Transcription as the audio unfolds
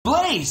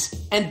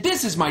Blaze! And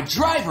this is my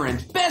driver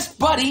and best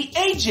buddy,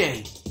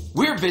 AJ.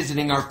 We're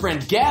visiting our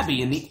friend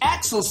Gabby in the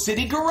Axle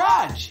City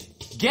garage.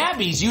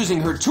 Gabby's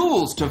using her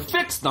tools to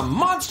fix the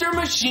monster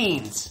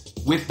machines.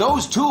 With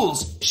those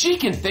tools, she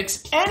can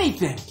fix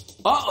anything.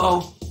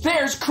 Uh-oh,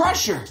 there's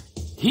Crusher.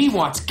 He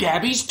wants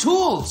Gabby's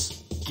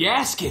tools.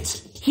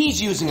 Gaskets.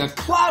 He's using a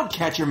cloud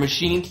catcher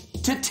machine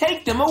to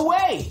take them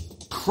away.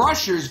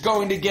 Crusher's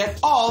going to get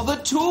all the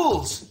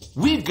tools.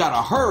 We've got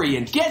to hurry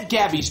and get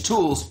Gabby's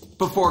tools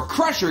before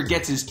Crusher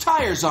gets his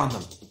tires on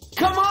them.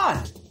 Come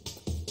on!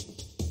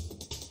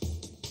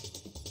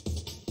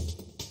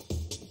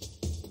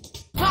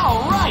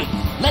 All right,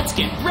 let's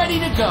get ready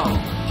to go.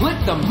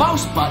 Click the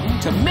mouse button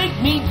to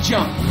make me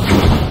jump.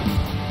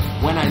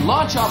 When I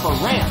launch off a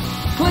ramp,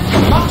 click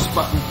the mouse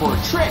button for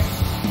a trick.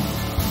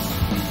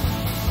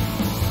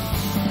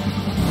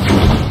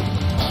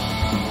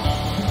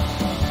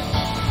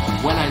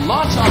 When I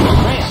launch off a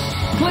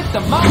ramp, click the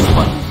mouse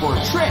button for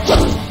a trick.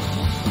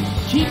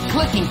 Keep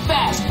clicking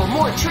fast for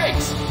more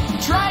tricks.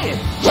 Try it.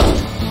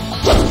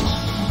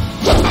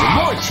 The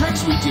more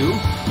tricks we do,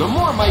 the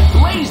more my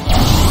Blaze...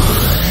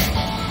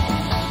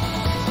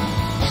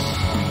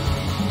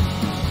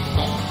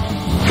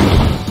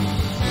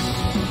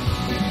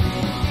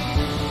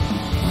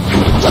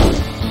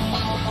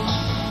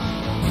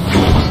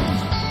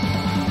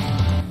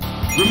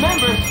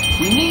 Remember,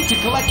 we need to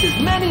collect as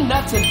many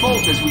nuts and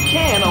bolts as we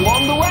can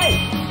along the way.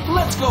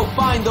 Let's go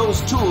find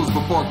those tools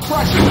before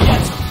Crusher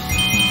gets them.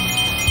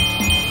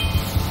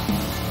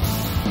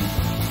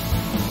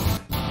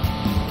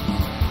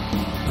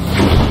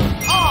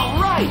 All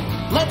right,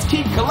 let's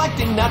keep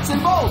collecting nuts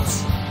and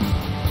bolts.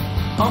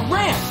 A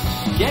ramp.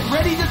 Get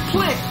ready to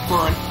click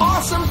for an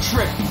awesome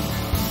trick.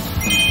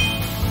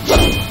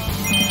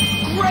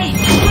 Great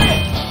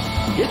trick!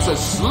 It's a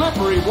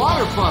slippery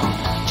water puddle.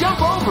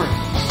 Jump over it.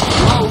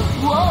 Whoa,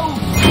 whoa!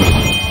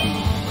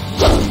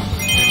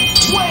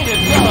 Way to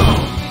go!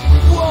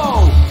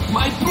 Whoa!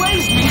 My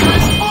Blaze meter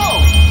is full!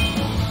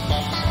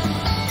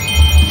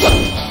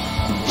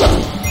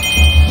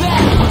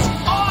 That was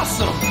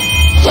awesome!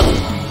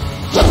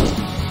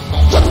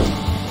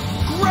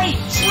 Great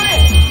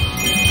trick!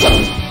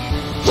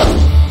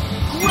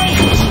 Great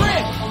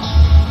trick!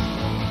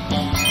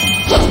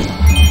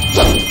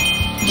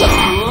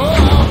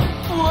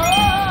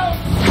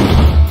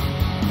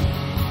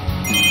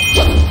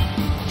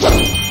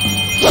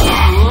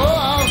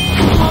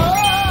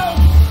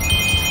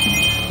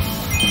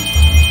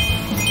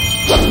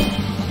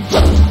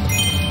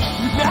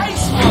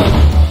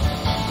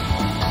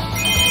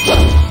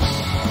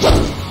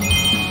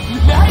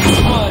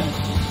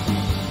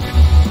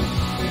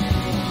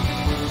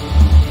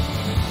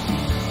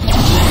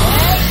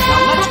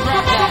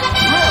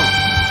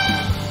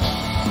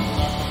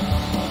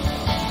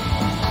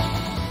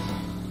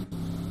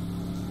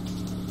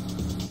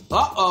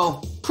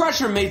 Uh-oh,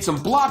 Crusher made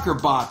some blocker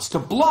bots to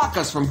block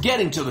us from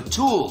getting to the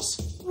tools.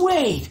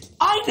 Wait,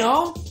 I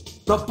know!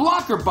 The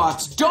blocker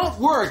bots don't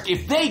work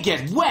if they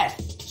get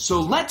wet. So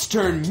let's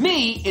turn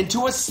me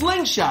into a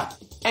slingshot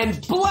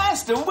and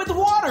blast them with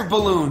water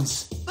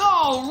balloons.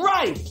 All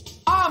right,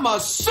 I'm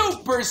a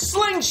super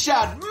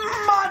slingshot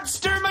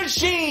monster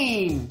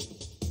machine!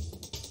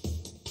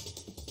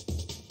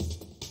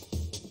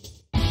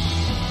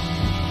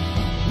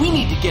 We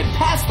need to get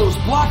past those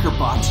blocker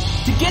bots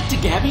to get to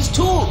Gabby's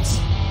tools.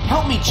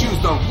 Help me choose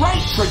the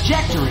right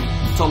trajectory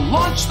to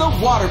launch the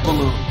water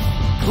balloon.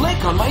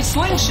 Click on my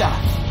slingshot.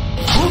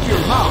 Move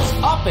your mouse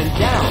up and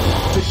down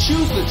to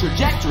choose the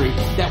trajectory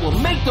that will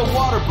make the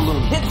water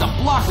balloon hit the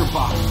blocker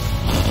bot.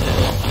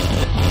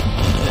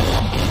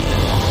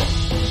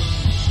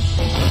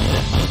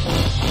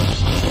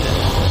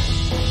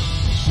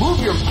 When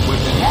you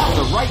have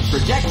the right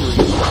trajectory,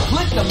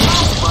 click the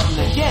mouse button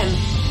again.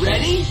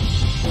 Ready?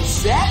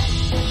 Set?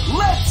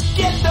 Let's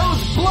get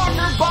those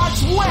blocker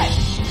bots wet!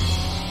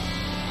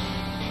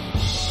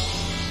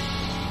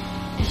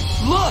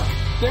 Look!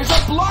 There's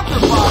a blocker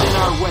bot in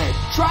our way.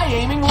 Try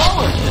aiming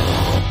lower.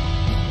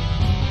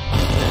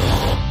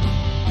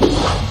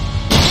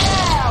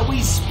 Yeah!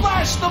 We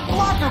splashed the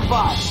blocker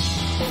bot!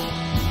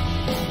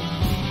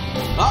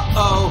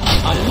 Uh-oh!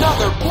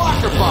 Another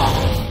blocker bot!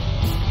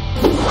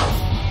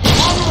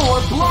 One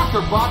more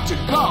blocker bot to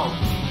go!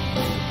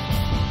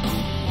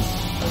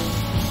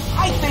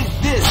 I think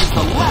this is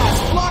the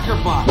last blocker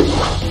bot.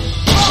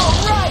 All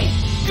right,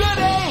 good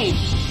aim.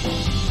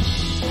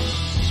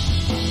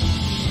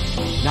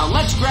 Now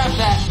let's grab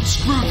that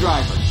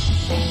screwdriver.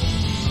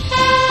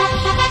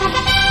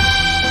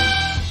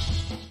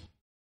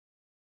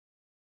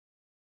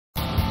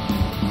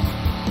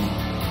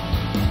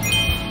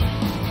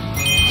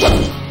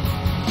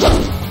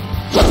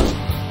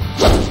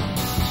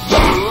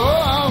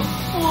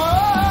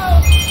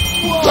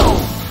 Whoa!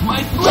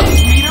 My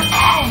Blaze meter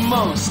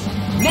almost.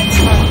 Next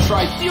time,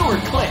 try fewer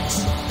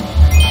clicks.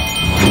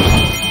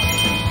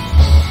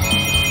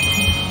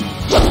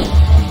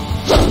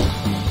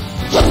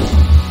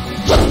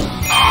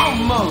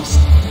 Almost.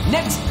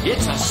 Next,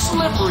 it's a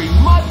slippery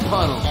mud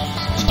puddle.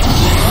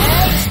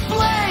 Let's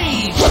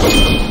Blaze!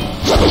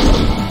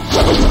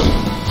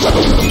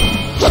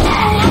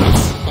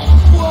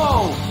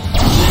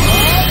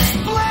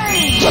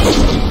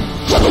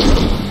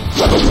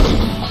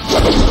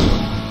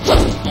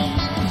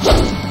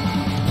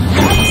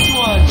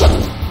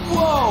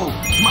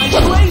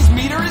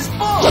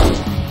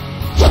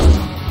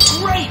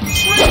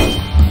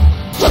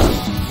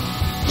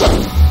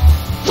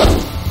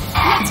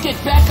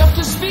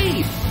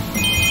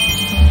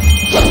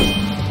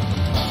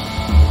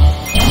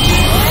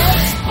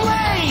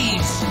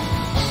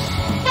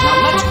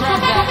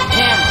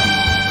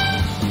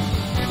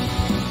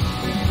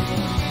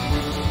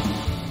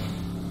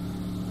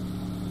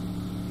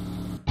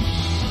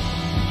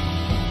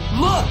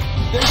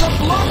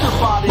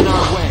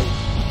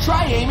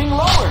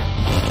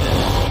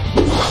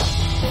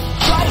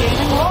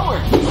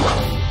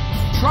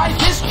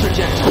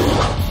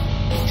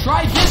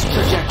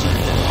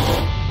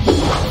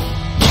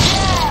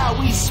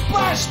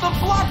 crush the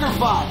blocker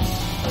bot.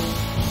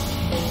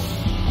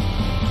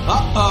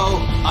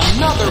 Uh-oh,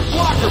 another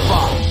blocker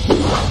bot.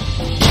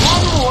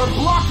 One more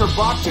blocker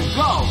bot to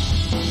go.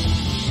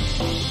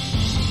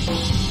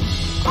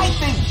 I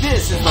think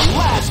this is the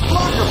last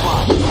blocker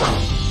bot.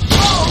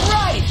 All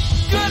right,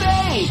 good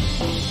aim.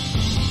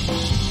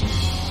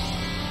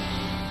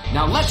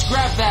 Now let's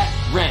grab that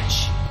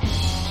wrench.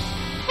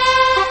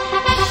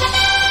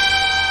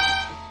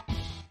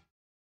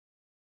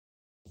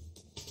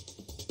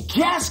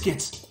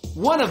 Gaskets!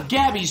 One of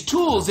Gabby's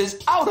tools is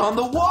out on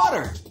the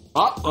water.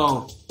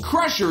 Uh-oh,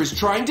 Crusher is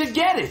trying to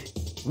get it.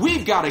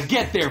 We've got to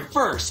get there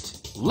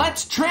first.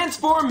 Let's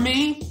transform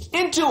me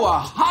into a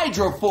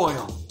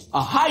hydrofoil.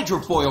 A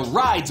hydrofoil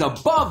rides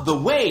above the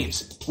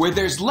waves where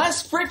there's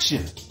less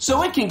friction,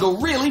 so it can go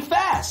really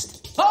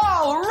fast.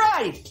 All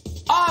right,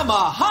 I'm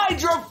a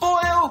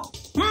hydrofoil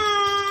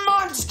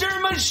monster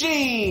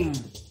machine.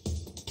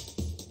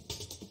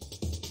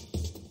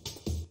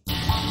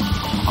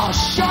 A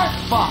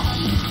shark bot!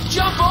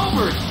 Jump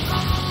over it!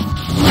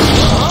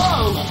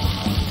 Whoa!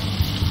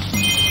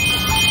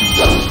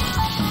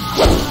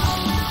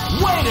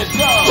 Way to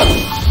go!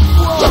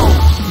 Whoa!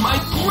 My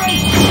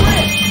great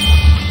trick!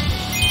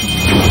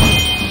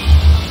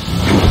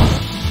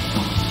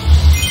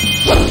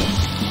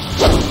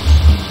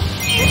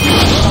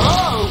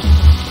 Whoa!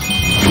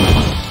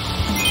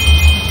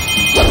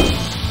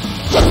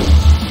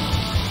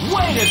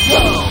 Way to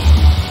go!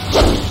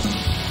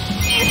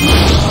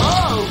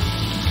 Whoa!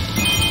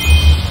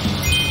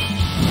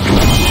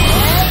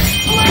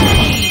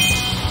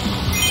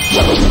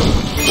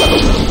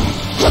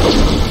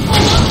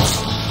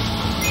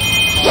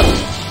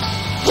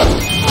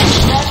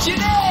 Catch it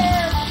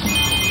there!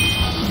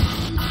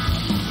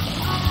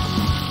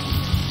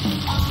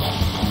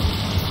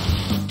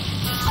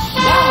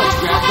 Now let's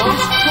grab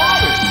those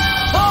pliers.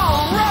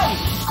 All right!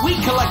 We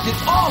collected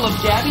all of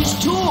Gabby's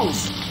tools.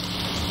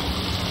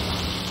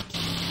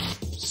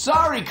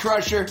 Sorry,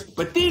 Crusher,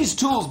 but these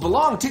tools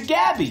belong to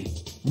Gabby.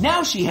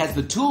 Now she has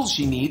the tools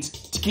she needs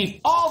to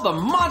keep all the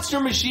monster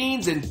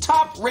machines in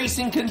top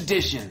racing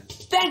condition.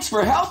 Thanks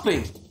for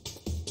helping.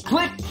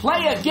 Click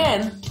play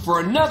again for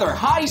another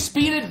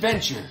high-speed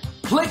adventure.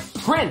 Click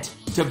print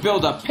to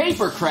build a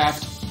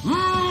papercraft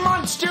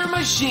monster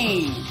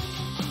machine.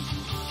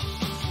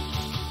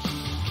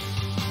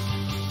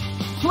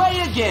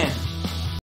 Play again.